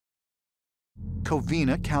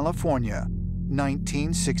Covina, California,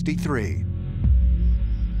 1963.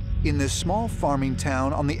 In this small farming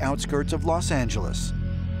town on the outskirts of Los Angeles,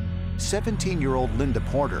 17-year-old Linda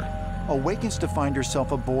Porter awakens to find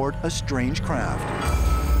herself aboard a strange craft.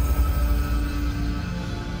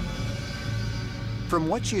 From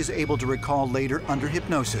what she is able to recall later under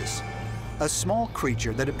hypnosis, a small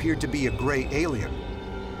creature that appeared to be a gray alien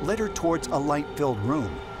led her towards a light-filled room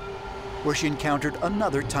where she encountered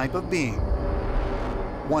another type of being,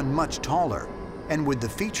 one much taller and with the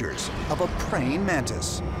features of a praying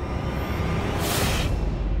mantis.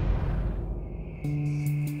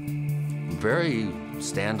 Very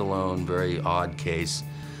standalone, very odd case.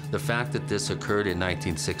 The fact that this occurred in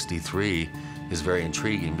 1963 is very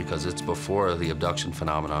intriguing because it's before the abduction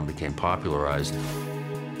phenomenon became popularized.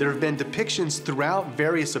 There have been depictions throughout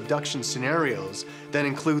various abduction scenarios that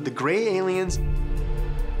include the gray aliens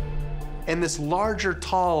and this larger,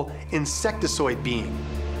 tall insectoid being,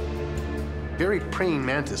 very praying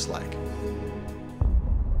mantis-like.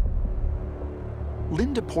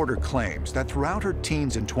 Linda Porter claims that throughout her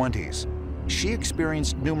teens and 20s, she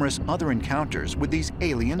experienced numerous other encounters with these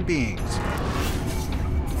alien beings.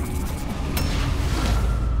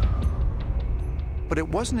 But it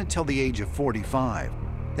wasn't until the age of 45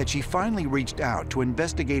 that she finally reached out to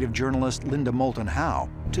investigative journalist Linda Moulton Howe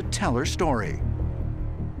to tell her story.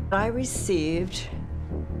 I received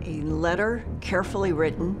a letter, carefully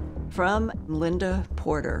written, from Linda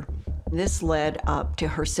Porter. This led up to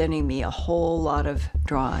her sending me a whole lot of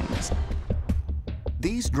drawings.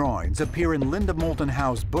 These drawings appear in Linda Moulton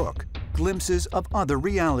Howe's book, Glimpses of Other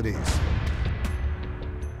Realities.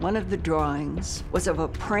 One of the drawings was of a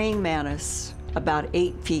praying mantis about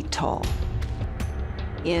 8 feet tall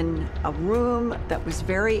in a room that was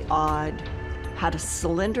very odd, had a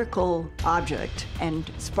cylindrical object and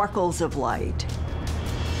sparkles of light.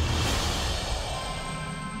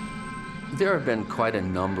 There have been quite a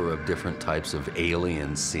number of different types of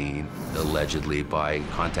aliens seen, allegedly by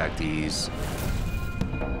contactees.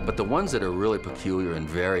 But the ones that are really peculiar and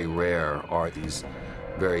very rare are these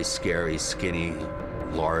very scary, skinny,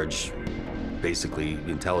 large, basically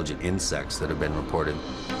intelligent insects that have been reported.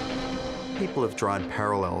 People have drawn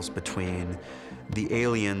parallels between the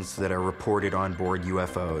aliens that are reported on board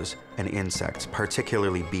UFOs and insects,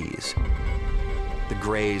 particularly bees. The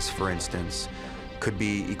grays, for instance, could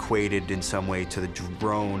be equated in some way to the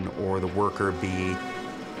drone or the worker bee.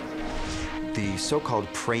 The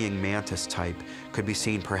so-called praying mantis type could be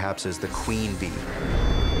seen perhaps as the queen bee.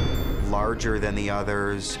 Larger than the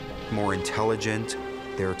others, more intelligent,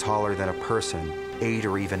 they're taller than a person, 8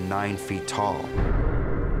 or even 9 feet tall.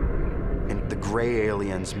 And the gray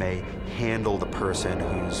aliens may handle the person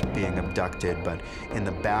who's being abducted, but in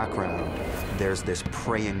the background, there's this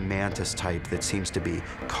praying mantis type that seems to be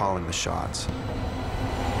calling the shots.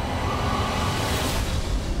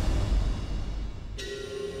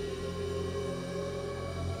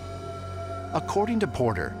 According to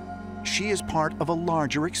Porter, she is part of a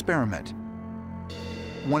larger experiment,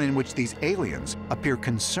 one in which these aliens appear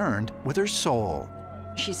concerned with her soul.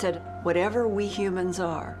 She said, whatever we humans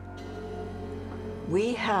are,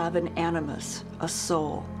 we have an animus, a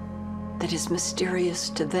soul, that is mysterious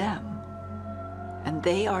to them. And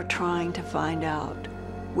they are trying to find out,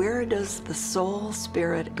 where does the soul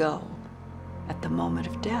spirit go at the moment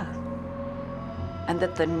of death? And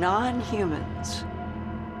that the non-humans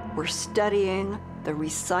were studying the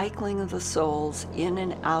recycling of the souls in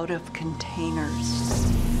and out of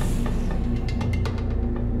containers.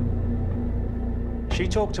 She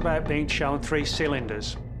talked about being shown 3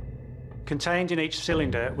 cylinders. Contained in each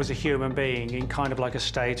cylinder was a human being in kind of like a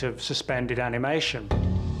state of suspended animation.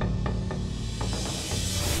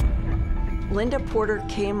 Linda Porter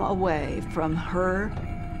came away from her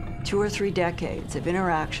 2 or 3 decades of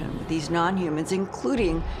interaction with these non-humans,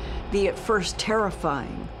 including the at first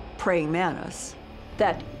terrifying praying mantis,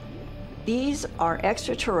 that these are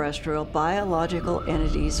extraterrestrial biological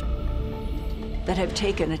entities that have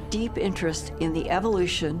taken a deep interest in the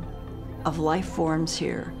evolution of life forms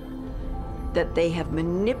here, that they have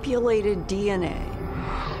manipulated DNA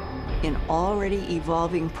in already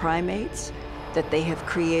evolving primates, that they have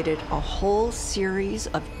created a whole series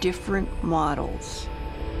of different models.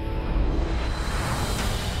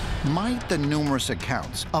 Might the numerous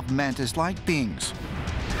accounts of mantis-like beings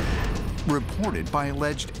reported by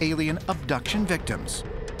alleged alien abduction victims,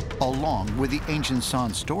 along with the ancient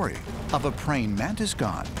San story of a praying mantis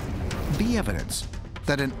god, be evidence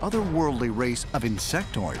that an otherworldly race of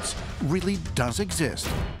insectoids really does exist?